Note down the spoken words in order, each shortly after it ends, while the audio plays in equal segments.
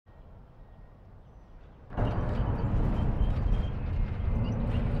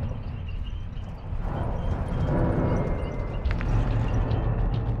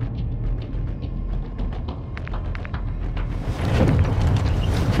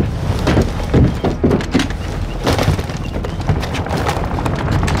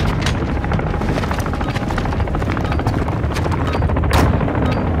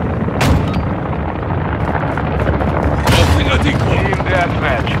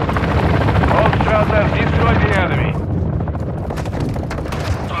by the enemy.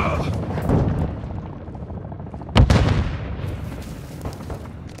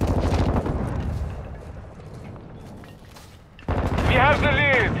 We have the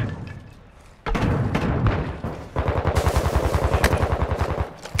lead.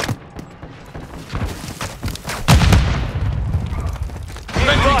 We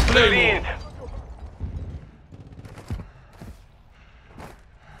lost the lead.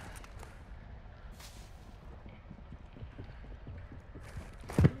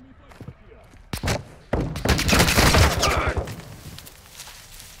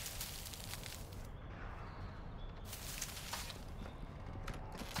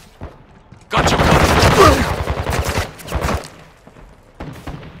 Gotcha!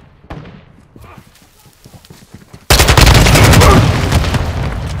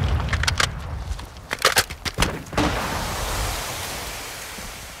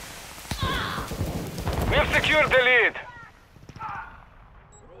 We've secured the lead.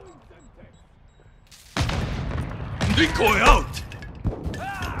 Decoy out!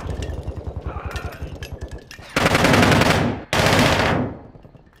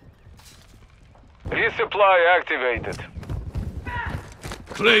 Resupply activated.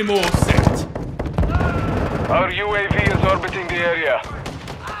 Claymore set. Our UAV is orbiting the area.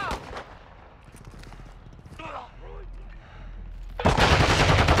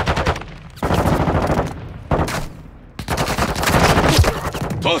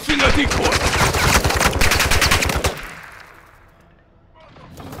 Tossing a decoy!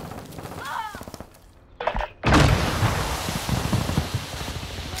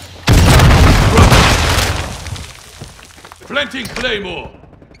 Planting Claymore!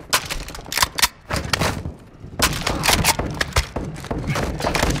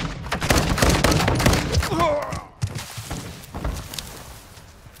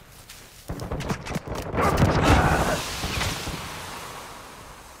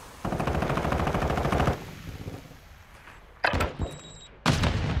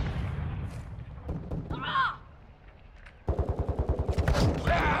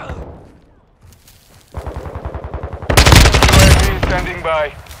 Standing by.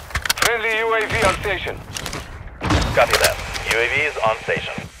 Friendly UAV on station. Copy that. UAV is on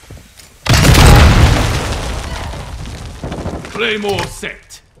station. Claymore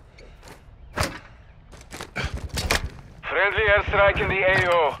set. Friendly airstrike in the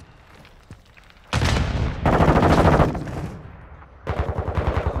AO.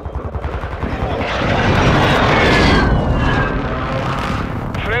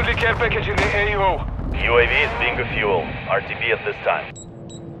 Friendly care package in the AO. UAV is being refueled. RTB at this time.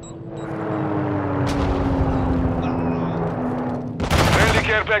 Friendly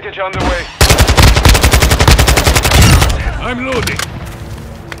care package on the way. I'm loading.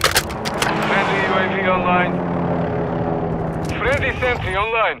 Friendly UAV online. Friendly sentry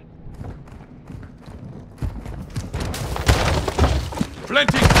online.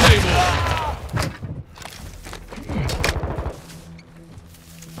 Planting Claymore.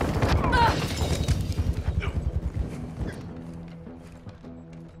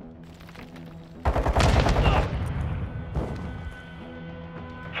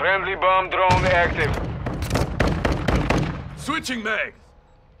 Friendly bomb drone active. Switching mags.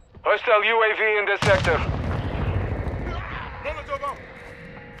 Hostile UAV in this sector.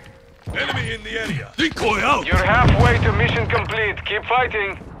 Enemy in the area. Decoy out. You're halfway to mission complete. Keep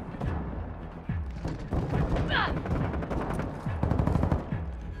fighting.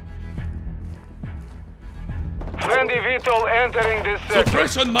 Friendly VTOL entering this sector.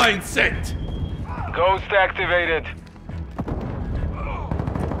 Suppression mine set. Ghost activated.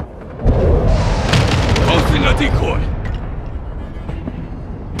 Tossing a decoy.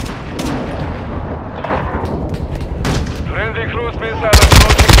 Friendly cruise missile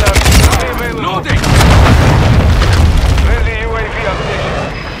approaching target. Available. Loading. Friendly UAV on station.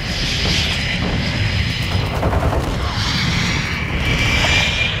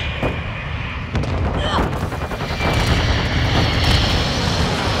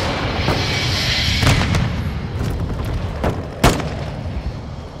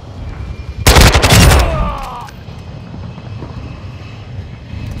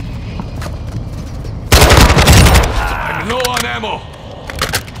 I'm low on ammo.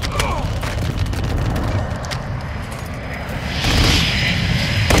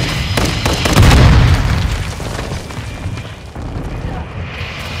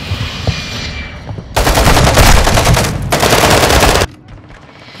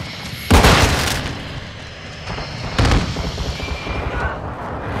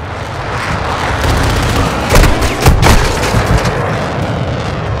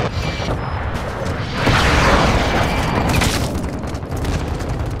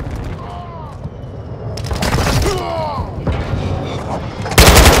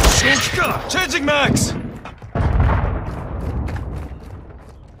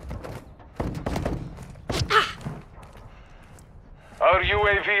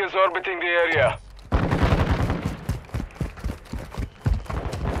 UAV is orbiting the area.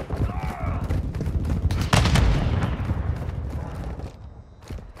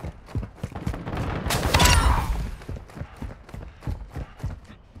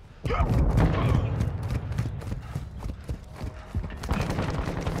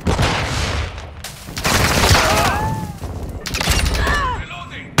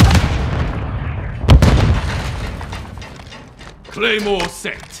 Claymore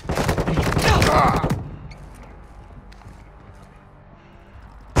set.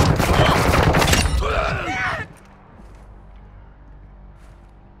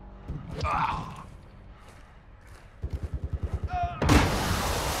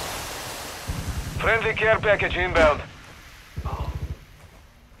 Friendly care package inbound.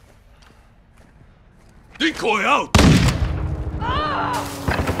 Decoy out!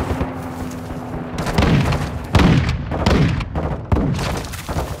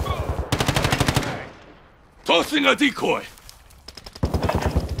 Tossing a decoy!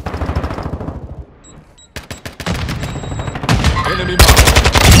 Enemy mark!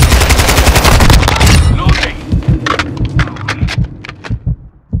 Loading!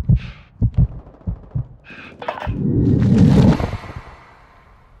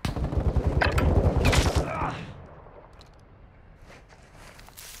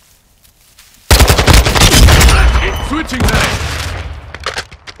 Switching leg!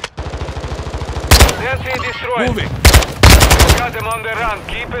 Dancing destroyed. Moving! Got them on the run.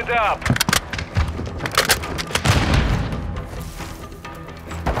 Keep it up.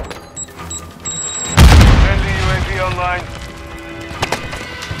 Friendly UAV online.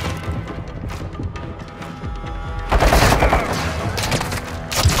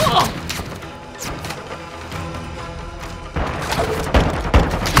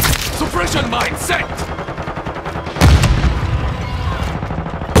 Suppression mine set!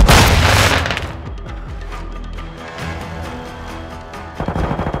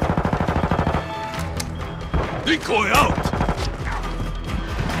 Decoy out!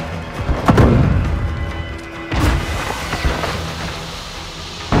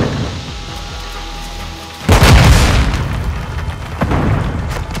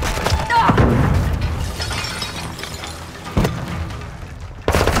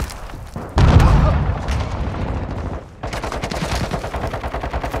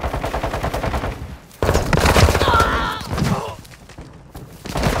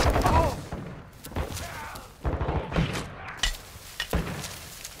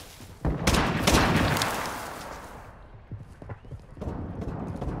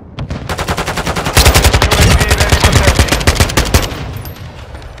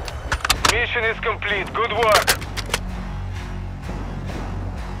 Mission is complete. Good work.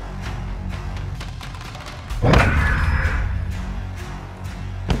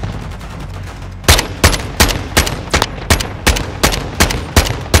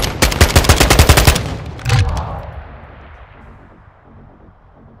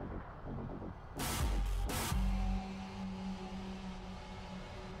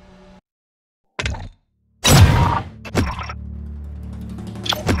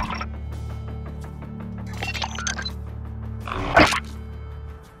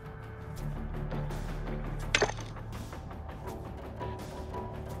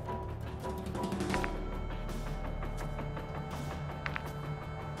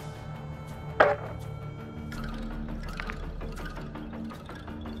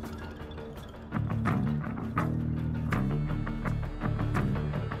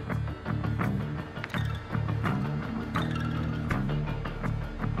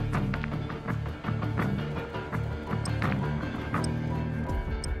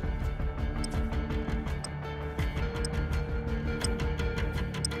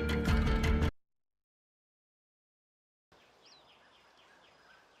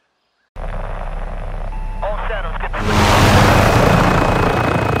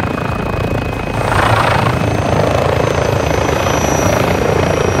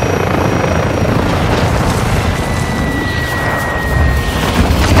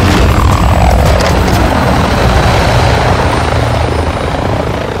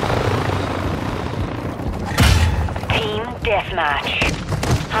 Deathmatch.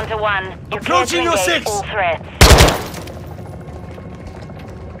 Hunter 1, you Approaching your engage 6! all threats.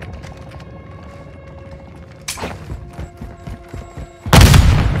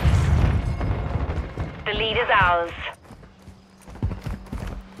 The lead is ours.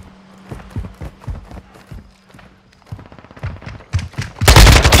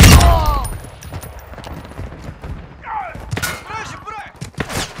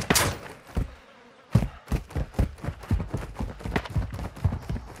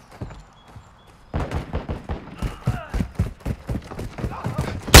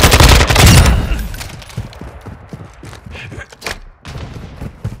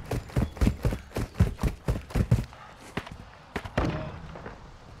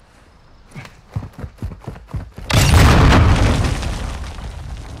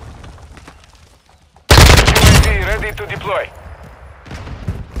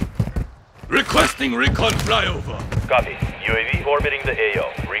 Requesting recon flyover. Copy. UAV orbiting the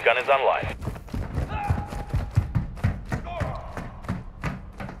AO. Recon is online.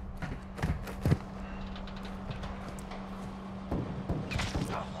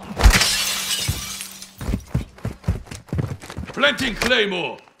 Planting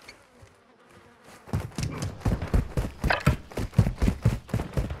Claymore.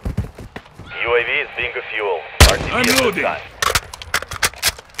 UAV is being fueled. RTB I'm at this loading. time.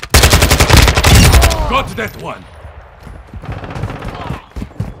 Got that one.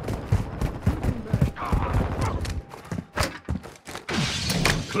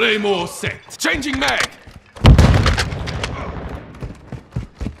 Claymore set. Changing mag.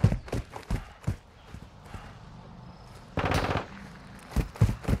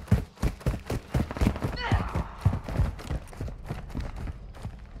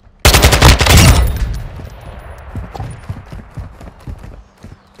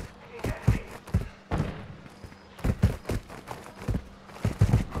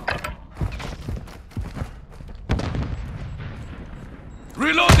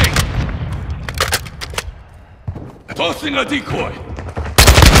 Reloading! Tossing a decoy!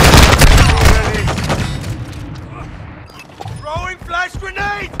 Throwing flash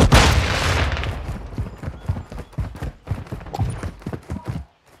grenade!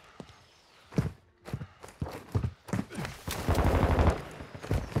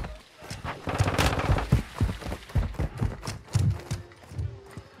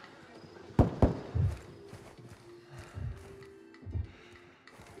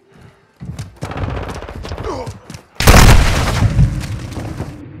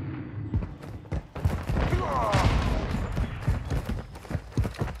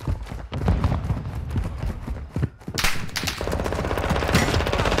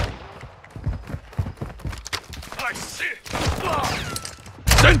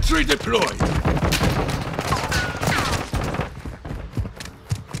 Sentry deployed!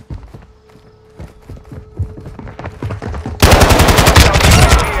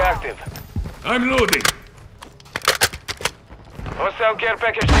 UAV active. I'm loading! Hostile care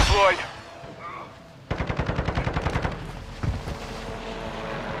package deployed.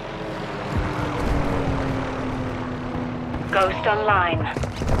 Ghost online.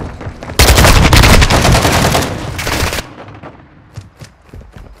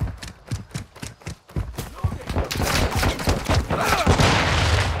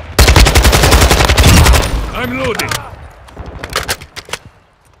 I'm loading!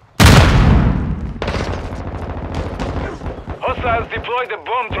 Hostiles deployed a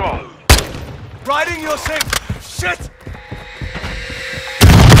bomb drone. Riding your safe! Shit!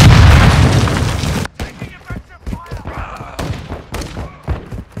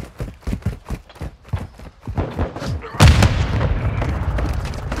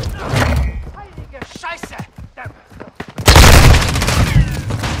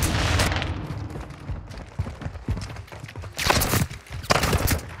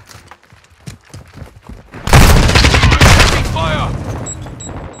 Fire!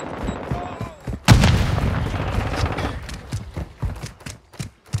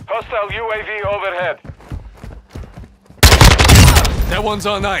 Hostile UAV overhead. That one's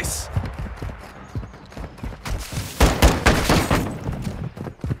on ice.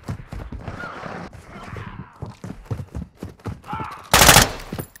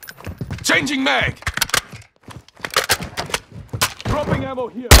 Changing mag! Dropping ammo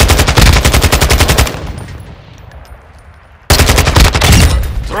here.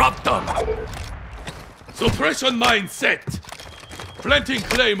 Drop them! Suppression mine set! Planting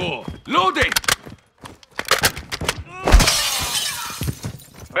Claymore! Loading!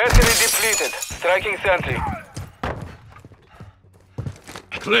 Battery depleted. Striking sentry.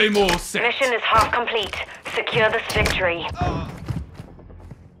 Claymore set! Mission is half complete. Secure this victory.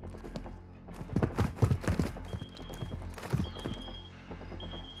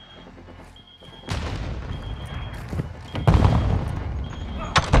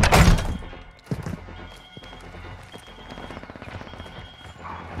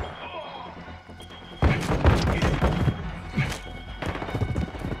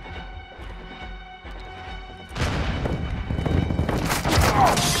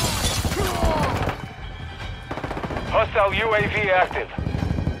 Hostile UAV active.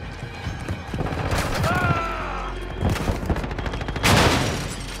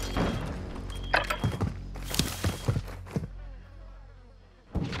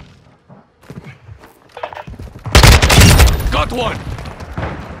 Got one!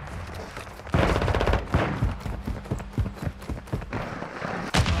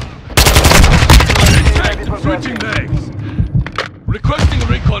 Switching legs! Requesting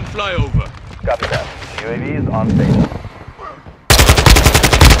recon flyover. Copy that. UAV is on station.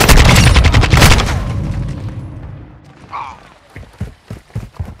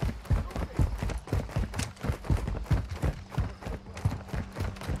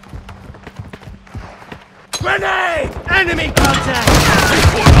 Grenade! Enemy contact!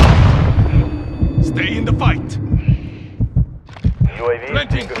 Stay in the fight. UAV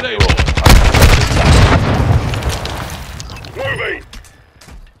Planting is Claymore. Moving!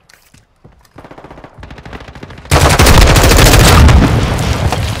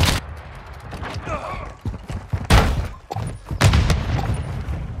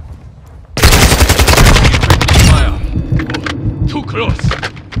 Fire. Too close.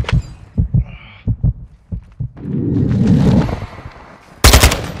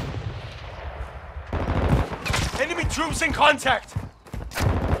 Enemy troops in contact!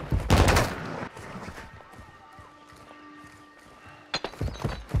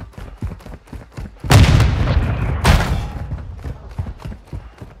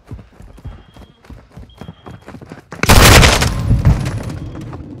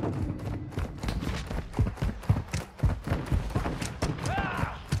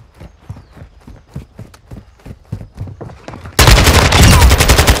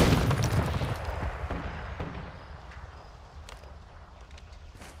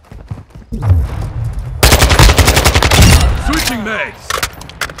 Switching mags.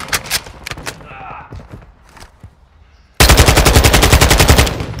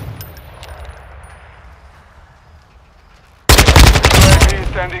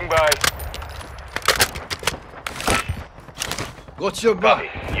 UAV standing by. Got your Copy.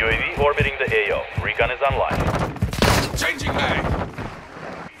 UAV orbiting the AO. Recon is online. Changing mag.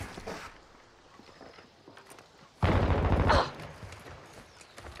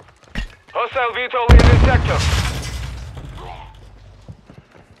 Hostile VTOL in this sector.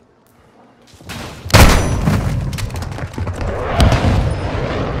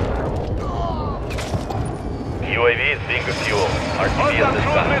 UAV is being refueled. RTB Hostile at this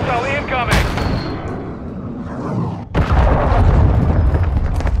cruise time. missile incoming.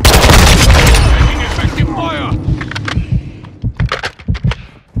 Taking effective fire.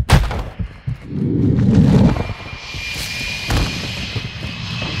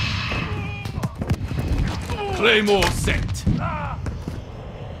 Claymore set.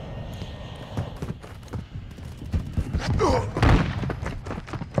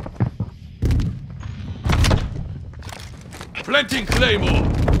 Planting Claymore.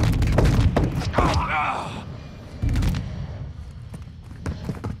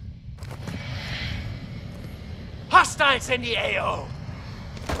 Hostiles in the AO!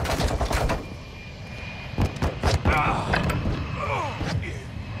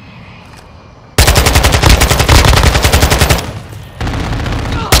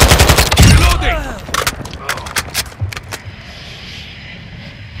 Reloading.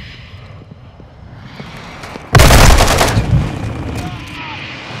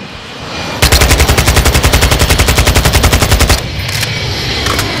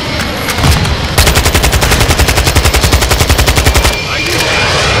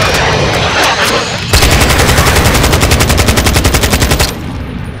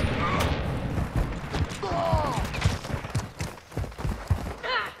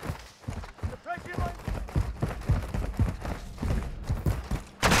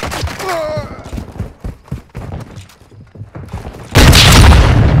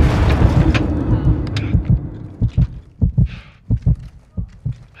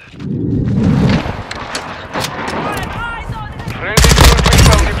 Friendly cruise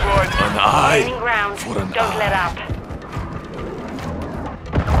missile deployed. An eye. Gaining ground. For an Don't let eye. up.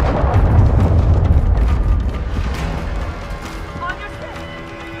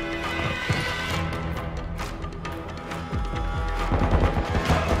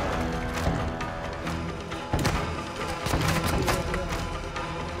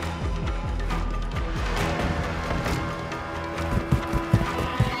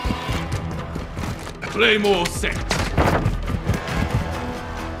 Claymore set.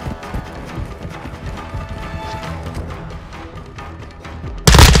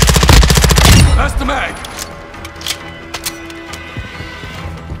 Pass the mag.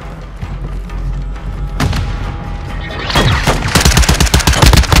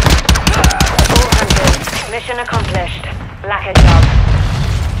 400. Mission accomplished. Lacquer job.